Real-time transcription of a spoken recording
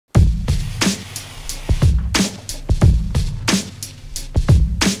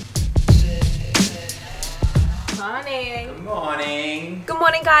morning. Good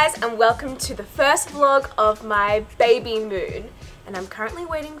morning, guys, and welcome to the first vlog of my baby moon. And I'm currently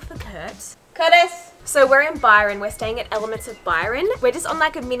waiting for Curtis. So we're in Byron. We're staying at Elements of Byron. We're just on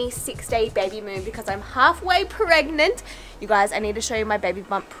like a mini 6-day baby moon because I'm halfway pregnant. You guys, I need to show you my baby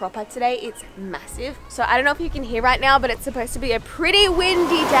bump proper today. It's massive. So I don't know if you can hear right now, but it's supposed to be a pretty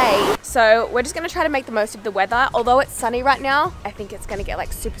windy day. So we're just gonna try to make the most of the weather. Although it's sunny right now, I think it's gonna get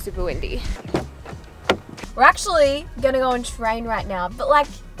like super windy. We're actually gonna go and train right now, but like,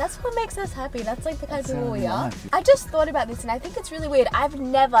 that's what makes us happy. That's like the kind of people we are. I just thought about this and I think it's really weird. I've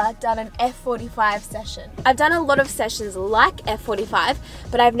never done an F45 session. I've done a lot of sessions like F45,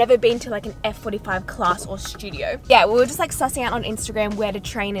 but I've never been to like an F45 class or studio. Yeah, we were just like sussing out on Instagram where to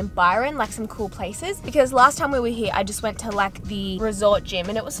train in Byron, like some cool places. Because last time we were here, I just went to like the resort gym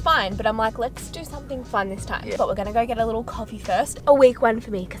and it was fine. But I'm like, let's do something fun this time. Yeah. But we're gonna go get a little coffee first. A week one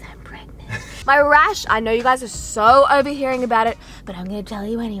for me because I'm pregnant. My rash, I know you guys are so overhearing about it, but I'm gonna tell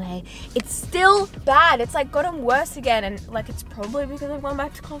you anyway. It's still bad. It's like gotten worse again, and like it's probably because I've gone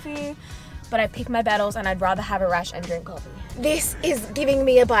back to coffee, but I pick my battles and I'd rather have a rash and drink coffee. This is giving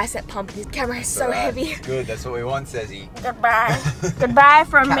me a bicep pump. This camera is so heavy. Good, that's what we want, Cezzy. Goodbye. Goodbye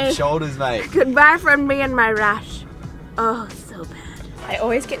from me. Cap shoulders, mate. Goodbye from me and my rash. Oh, so bad. I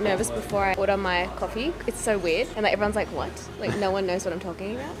always get nervous before I order my coffee. It's so weird. And like everyone's like, what? Like no one knows what I'm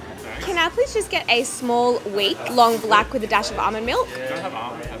talking about. Can I please just get a small wheat, long black with a dash of almond milk? Yeah. Don't have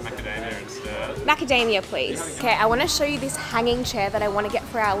almond, have macadamia instead. Macadamia, please. Okay, I want to show you this hanging chair that I want to get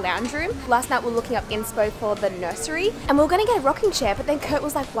for our lounge room. Last night we were looking up inspo for the nursery and we were going to get a rocking chair, but then Kurt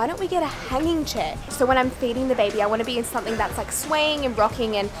was like, why don't we get a hanging chair? So when I'm feeding the baby, I want to be in something that's like swaying and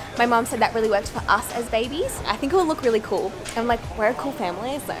rocking, and my mom said that really works for us as babies. I think it will look really cool. I'm like, we're a cool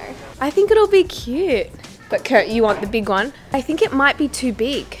family, so I think it'll be cute. But Kurt, you want the big one? I think it might be too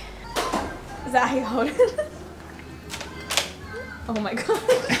big. Is that how you hold it? Oh my god.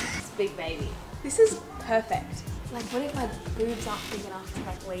 It's a big baby. This is perfect. Like, what if my boobs aren't big enough to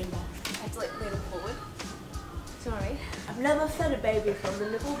like lean back? I have to like lean forward. Sorry. I've never fed a baby from the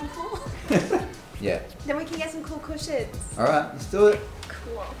nipple before. Yeah. Then we can get some cool cushions. Alright, let's do it.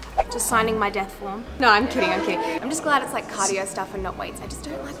 Cool. Just signing my death form. No, I'm kidding, I'm kidding. I'm just glad it's like cardio stuff and not weights. I just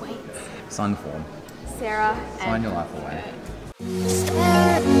don't like weights. Sign the form. Sarah Sign and your life away.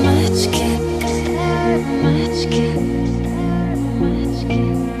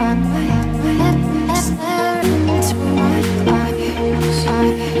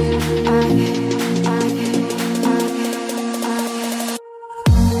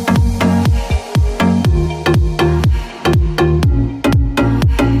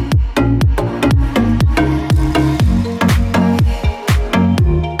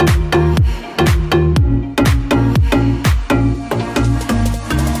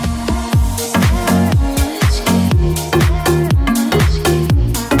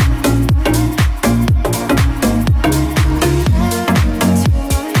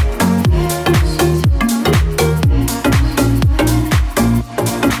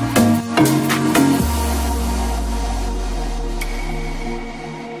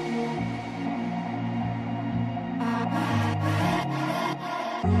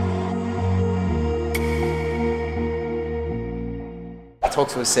 Talk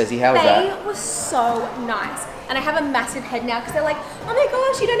to us, Cezzy. How was that? They were so nice. And I have a massive head now because they're like, oh my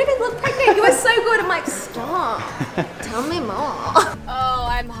gosh, you don't even look pregnant. You were so good. I'm like, stop. Tell me more. Oh,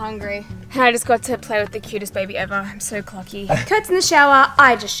 I'm hungry. And I just got to play with the cutest baby ever. I'm so cocky. Kurt's in the shower.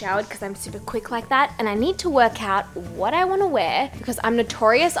 I just showered because I'm super quick like that. And I need to work out what I want to wear because I'm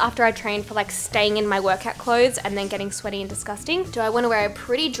notorious after I train for like staying in my workout clothes and then getting sweaty and disgusting. Do I want to wear a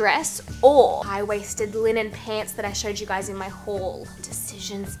pretty dress or high-waisted linen pants that I showed you guys in my haul?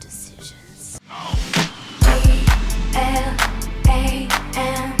 Decisions. L-A-M-O-R-O-U-S,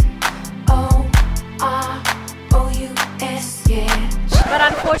 yeah. But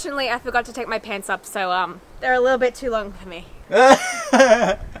unfortunately, I forgot to take my pants up, so they're a little bit too long for me. That's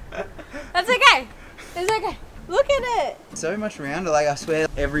okay. It's okay. Look at it. So much rounder. Like I swear,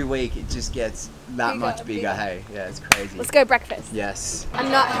 every week it just gets that much bigger. Hey, yeah, it's crazy. Let's go breakfast. Yes.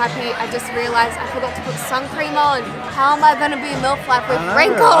 I'm not happy. I just realized I forgot to put sun cream on. How am I going to be a MILF wife with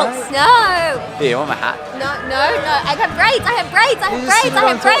wrinkles? Right? No. Here, you want my hat? No. I got braids. I have braids. There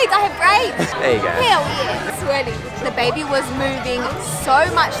you go. Hell yeah. Sweaty. The baby was moving so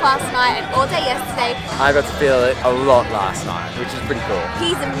much last night and all day yesterday. I got to feel it a lot last night, which is pretty cool.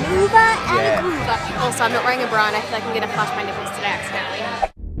 He's a mover and a groover. Also, I'm not wearing a bra and I feel like I'm going to flash my nipples today accidentally.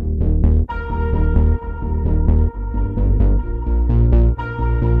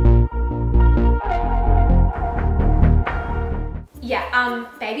 Yeah,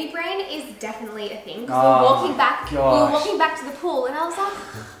 baby brain is definitely a thing. Because we were walking back to the pool, and I was like,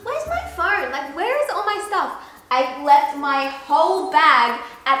 "Where's my phone? Like, where is all my stuff?" I left my whole bag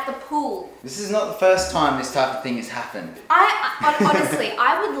at the pool. This is not the first time this type of thing has happened. Honestly,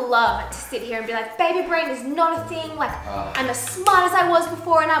 I would love to sit here and be like, baby brain is not a thing. Like, I'm as smart as I was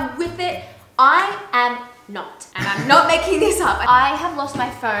before and I'm with it. I am not. And I'm not making this up. I have lost my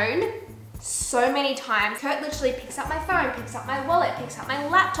phone so many times. Kurt literally picks up my phone, picks up my wallet, picks up my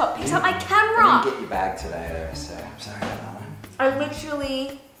laptop, picks up my camera. I didn't get your bag today though, so I'm sorry about that one. I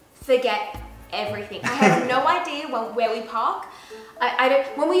literally forget everything. I have no idea where we park. I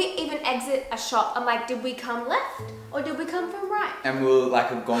don't, when we even exit a shop, I'm like, did we come left or did we come from right? And we were like,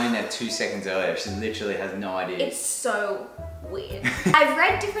 have gone in there 2 seconds earlier. She literally has no idea. It's so weird. I've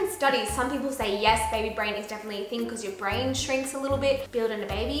read different studies. Some people say yes, baby brain is definitely a thing because your brain shrinks a little bit building a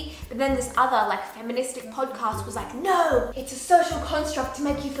baby. But then this other like feministic podcast was like, no, it's a social construct to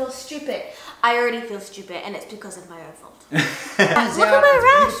make you feel stupid. I already feel stupid and it's because of my own fault. Look at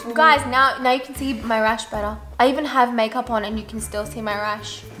my rash. Guys, now you can see my rash better. I even have makeup on and you can still see my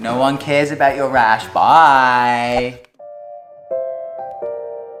rash. No one cares about your rash. Bye.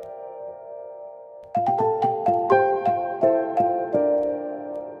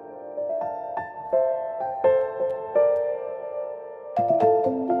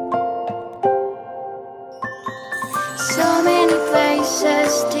 So many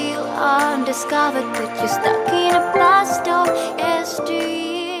places still undiscovered, but you're stuck in a blast of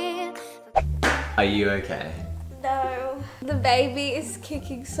SD. Are you okay? No. The baby is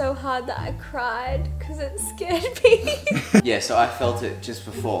kicking so hard that I cried because it scared me. Yeah, so I felt it just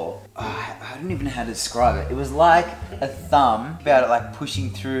before. I don't even know how to describe it. It was like a thumb, about it like pushing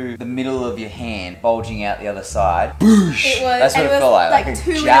through the middle of your hand, bulging out the other side. Boosh! It was, that's what it felt like a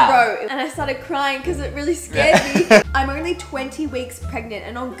 2 jab. in a row. And I started crying because it really scared me. I'm only 20 weeks pregnant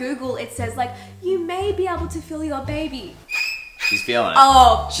and on Google it says like, you may be able to feel your baby. She's feeling it.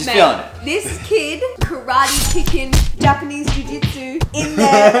 Oh, she's mate, feeling it. This kid, karate kicking, Japanese jiu-jitsu in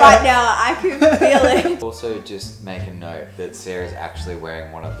there right now. I can feel it. Also, just make a note that Sarah's actually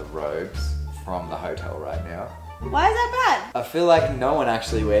wearing one of the robes from the hotel right now. Why is that bad? I feel like no one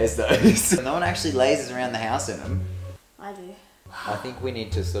actually wears those. No one actually lazes around the house in them. I do. I think we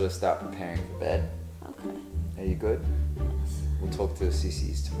need to sort of start preparing for bed. Okay. Are you good? Yes. We'll talk to the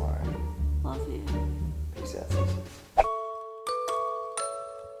sissies tomorrow. Love you. Peace out, sissies.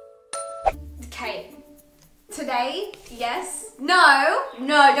 Okay. Today, yes. No,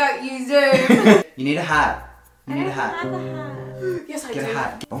 don't use Zoom. You need a hat. You need a hat. I don't have a hat. Yes, I Get do. a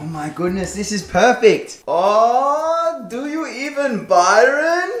hat. Oh my goodness, this is perfect. Oh, do you even,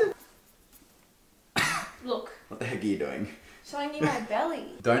 Byron? Look. What the heck are you doing? Showing you my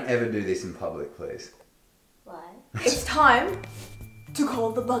belly. Don't ever do this in public, please. Why? It's time to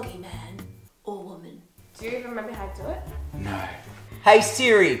call the buggy man or woman. Do you even remember how to do it? No. Hey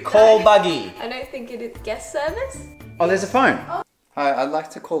Siri, call buggy. I don't think it is guest service. Oh, there's a phone. Oh. Hi, I'd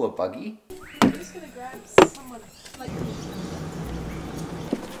like to call a buggy. I'm just gonna grab someone like me.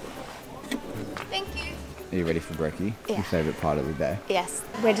 Thank you. Are you ready for brekkie? Yeah. Your favourite part of the day? Yes.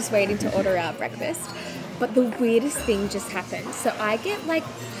 We're just waiting to order our breakfast. But the weirdest thing just happened. So I get like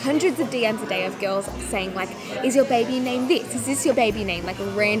hundreds of DMs a day of girls saying like, is your baby name this? Is this your baby name? Like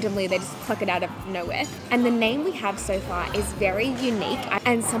randomly they just pluck it out of nowhere. And the name we have so far is very unique.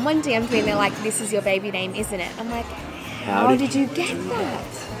 And someone DM'd me and they're like, this is your baby name, isn't it? I'm like, how did you get that?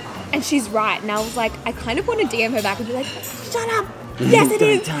 And she's right. And I was like, I kind of want to DM her back and be like, shut up. Yes, it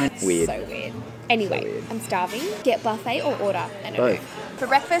is. Weird. So weird. Anyway, I'm starving. Get buffet or order? I don't know. Both. For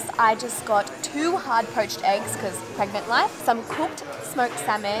breakfast, I just got 2 hard poached eggs because pregnant life, some cooked smoked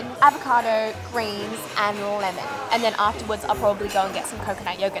salmon, avocado, greens, and lemon. And then afterwards, I'll probably go and get some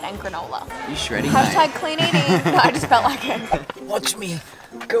coconut yogurt and granola. You shredding, Hashtag clean eating. No, I just felt like it. Watch me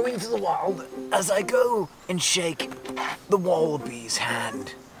go into the wild as I go and shake the wallaby's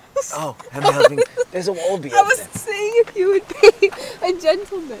hand. Oh, I'm helping. There's a wallaby I out was there. seeing if you would be a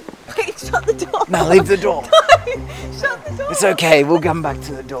gentleman. Wait, shut the door. Now leave the door. No, shut the door. It's okay, we'll come back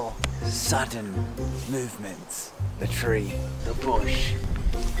to the door. Sudden movements. The tree, the bush,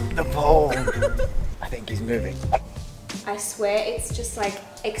 the pole. I think he's moving. I swear it's just like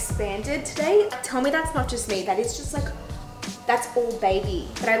expanded today. Tell me that's not just me. That is just like, that's all baby.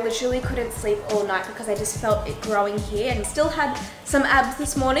 But I literally couldn't sleep all night because I just felt it growing here and still had some abs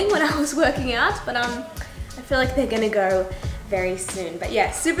this morning when I was working out. But I feel like they're gonna go very soon. But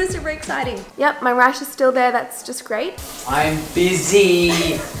yeah, super, super exciting. Yep, my rash is still there. That's just great. I'm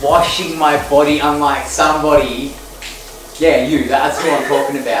busy washing my body unlike somebody Yeah, you, that's what I'm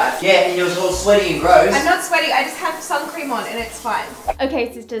talking about. Yeah, and you're all sweaty and gross. I'm not sweaty, I just have sun cream on and it's fine.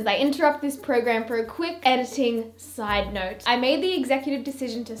 Okay, sisters, I interrupt this program for a quick editing side note. I made the executive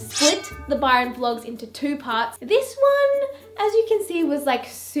decision to split the Byron vlogs into 2 parts. This one, as you can see, was like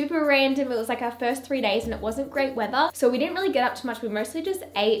super random. It was like our first 3 days and it wasn't great weather. So we didn't really get up too much. We mostly just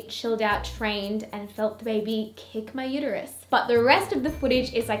ate, chilled out, trained, and felt the baby kick my uterus. But the rest of the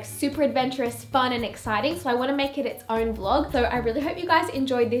footage is like super adventurous, fun, and exciting. So I want to make it its own vlog. So I really hope you guys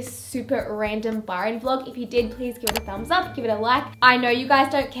enjoyed this super random Byron vlog. If you did, please give it a thumbs up, give it a like. I know you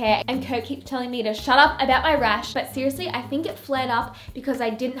guys don't care, and Kurt keeps telling me to shut up about my rash, but seriously, I think it flared up because I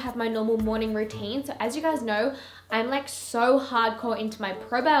didn't have my normal morning routine. So as you guys know, I'm like so hardcore into my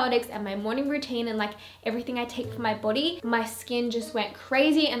probiotics and my morning routine and like everything I take for my body. My skin just went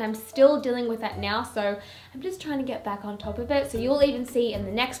crazy and I'm still dealing with that now. So I'm just trying to get back on top of it. So you'll even see in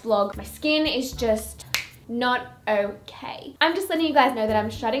the next vlog, my skin is just not okay. I'm just letting you guys know that I'm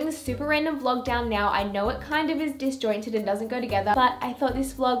shutting this super random vlog down now. I know it kind of is disjointed and doesn't go together, but I thought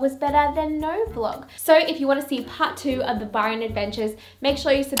this vlog was better than no vlog. So if you want to see part 2 of the Byron adventures, make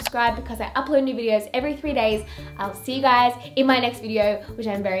sure you subscribe because I upload new videos every 3 days. I'll see you guys in my next video, which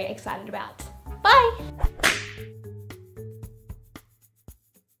I'm very excited about. Bye!